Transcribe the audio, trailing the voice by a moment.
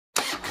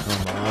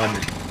Come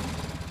on.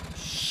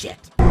 Shit.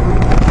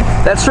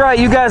 That's right,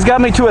 you guys got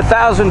me to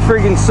 1,000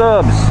 freaking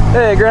subs.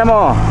 Hey,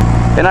 Grandma.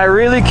 And I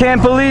really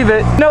can't believe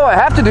it. No, I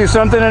have to do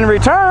something in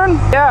return.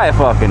 Yeah, I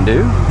fucking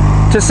do.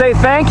 To say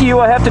thank you,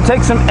 I have to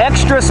take some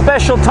extra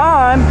special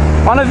time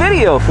on a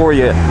video for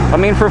you. I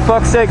mean, for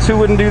fuck's sakes, who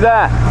wouldn't do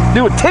that?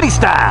 Do it titty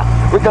style.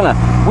 We're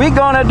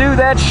gonna do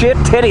that shit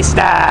titty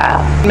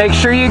style. Make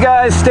sure you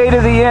guys stay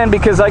to the end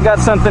because I got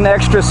something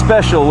extra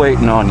special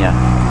waiting on you.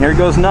 Here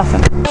goes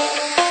nothing.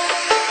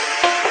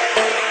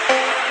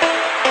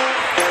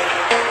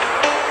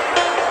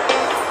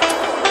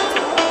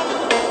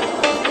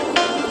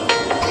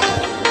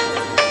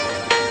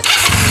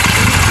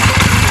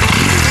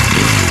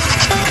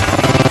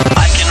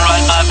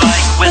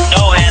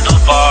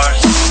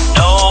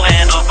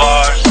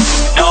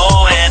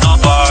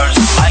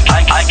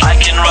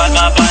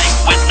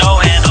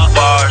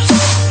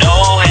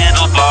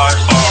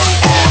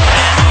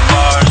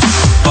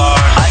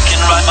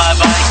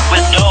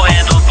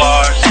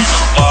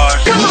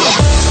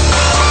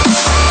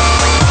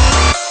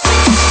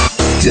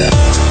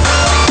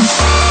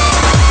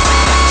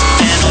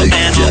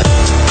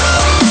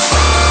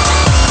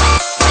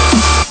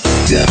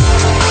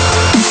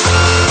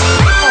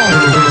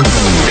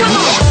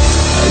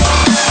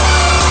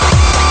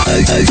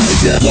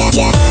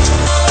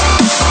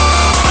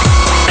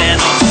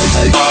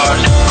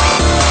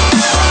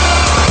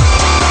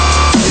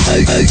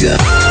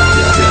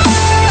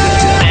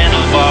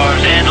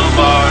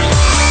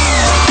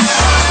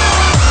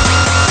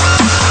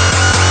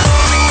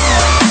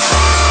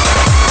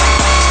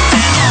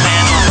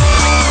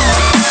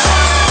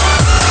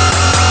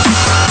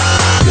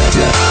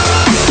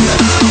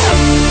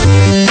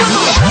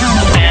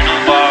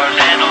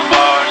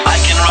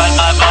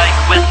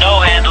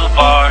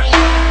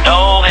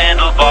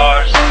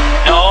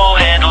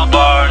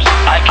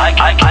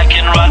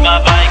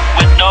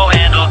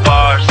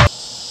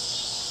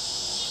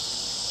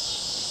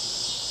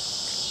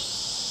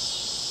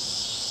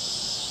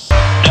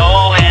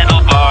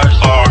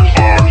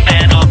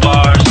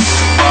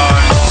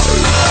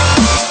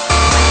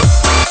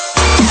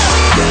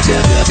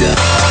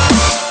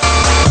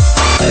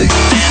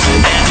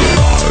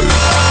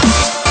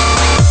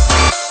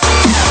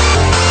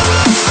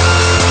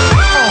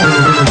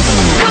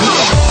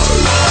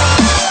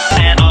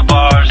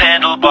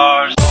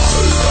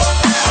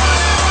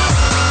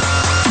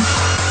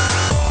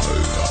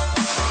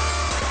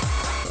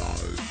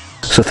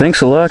 So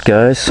thanks a lot,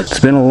 guys. It's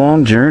been a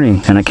long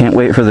journey, and I can't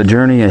wait for the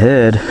journey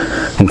ahead.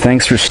 And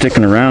thanks for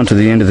sticking around to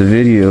the end of the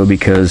video,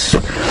 because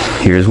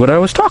here's what I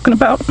was talking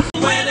about.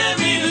 Wait a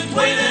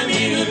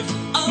minute,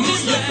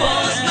 Mr.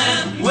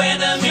 Postman, wait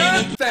a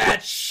minute. Shut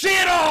that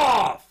shit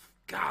off!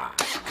 God,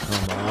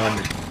 come on.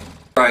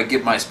 Before I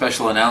give my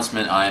special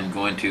announcement, I'm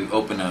going to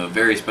open a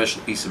very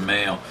special piece of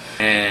mail,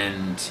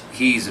 and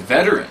he's a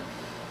veteran.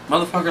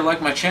 Motherfucker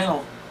liked my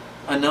channel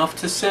enough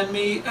to send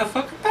me a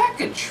fucking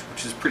package,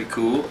 which is pretty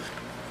cool.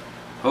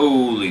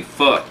 Holy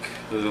fuck,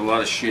 there's a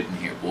lot of shit in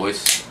here,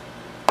 boys.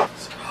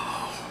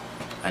 Oh,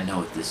 I know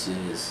what this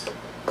is.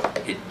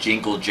 It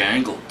jingle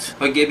jangled.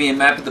 But gave me a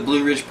map of the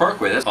Blue Ridge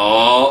Parkway. That's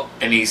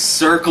and he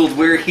circled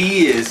where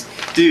he is.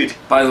 Dude,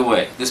 by the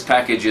way, this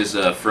package is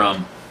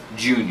from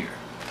Junior.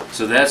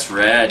 So that's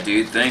rad,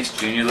 dude. Thanks,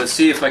 Junior. Let's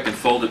see if I can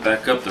fold it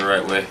back up the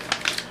right way.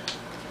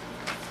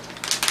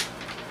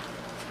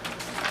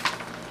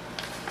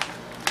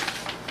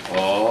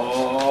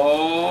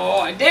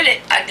 Oh, I did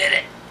it! I did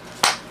it!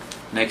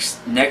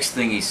 Next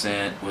thing he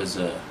sent was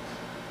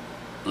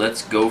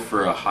let's go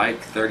for a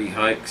hike, 30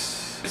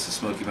 hikes. It's the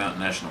Smoky Mountain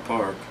National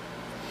Park.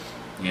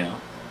 Yeah.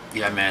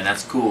 Yeah, man,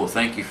 that's cool.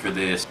 Thank you for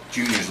this.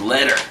 Junior's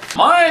letter.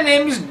 My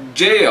name is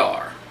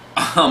JR.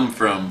 I'm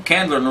from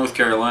Candler, North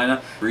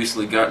Carolina.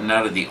 Recently gotten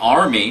out of the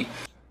Army.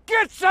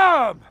 Get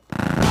some!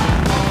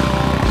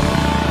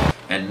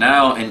 And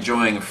now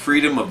enjoying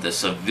freedom of the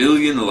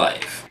civilian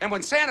life. And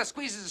when Santa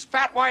squeezes his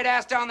fat white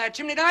ass down that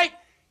chimney tonight,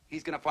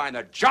 he's gonna find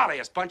the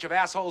jolliest bunch of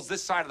assholes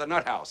this side of the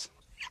nut house.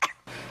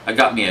 I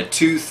got me a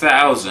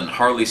 2000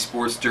 Harley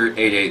Sportster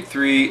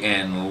 883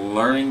 and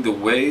learning the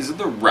ways of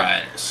the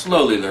rider.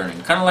 Slowly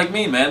learning. Kind of like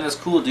me, man. That's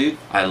cool, dude.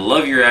 I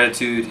love your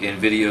attitude in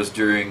videos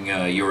during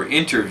your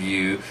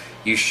interview.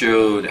 You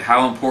showed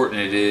how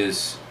important it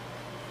is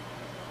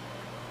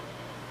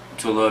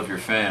to love your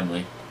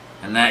family.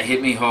 And that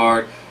hit me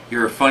hard.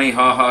 You're a funny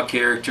haha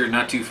character,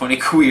 not too funny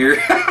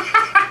queer.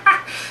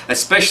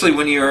 Especially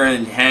when you're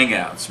in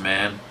Hangouts,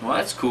 man. Well,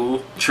 that's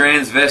cool.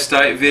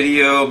 Transvestite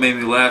video made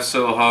me laugh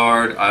so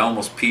hard I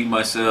almost peed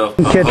myself.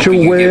 Catch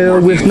a whale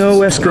with no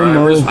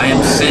Eskimo. I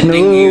am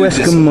sending you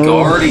this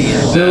Guardian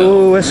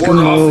no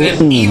Eskimo.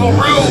 off an evil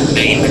road,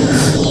 baby.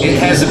 It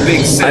has a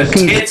big set of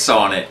tits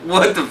on it.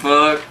 What the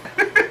fuck?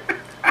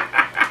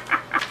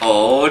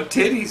 Oh,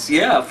 titties.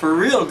 Yeah, for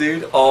real,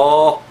 dude.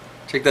 Oh,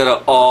 check that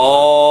out.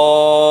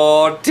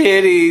 Oh,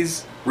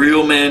 titties.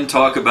 Real men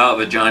talk about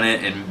vagina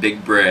and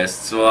big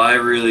breasts, so I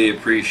really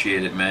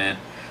appreciate it, man.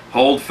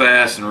 Hold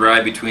fast and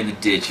ride between the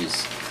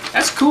ditches.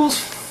 That's cool as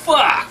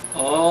fuck.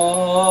 Oh,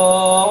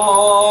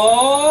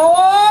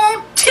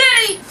 titties!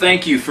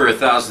 thank you for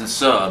 1,000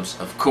 subs,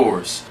 of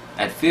course.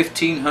 At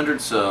 1,500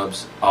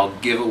 subs, I'll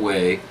give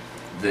away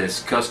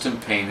this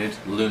custom painted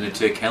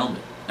lunatic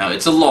helmet. Now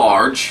it's a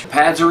large,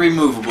 pads are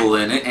removable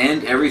in it,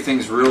 and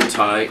everything's real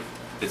tight.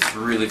 It's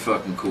really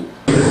fucking cool.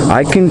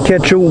 I can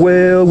catch a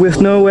whale with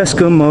no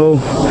Eskimo,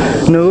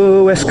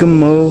 no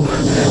Eskimo,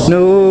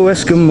 no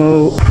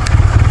Eskimo.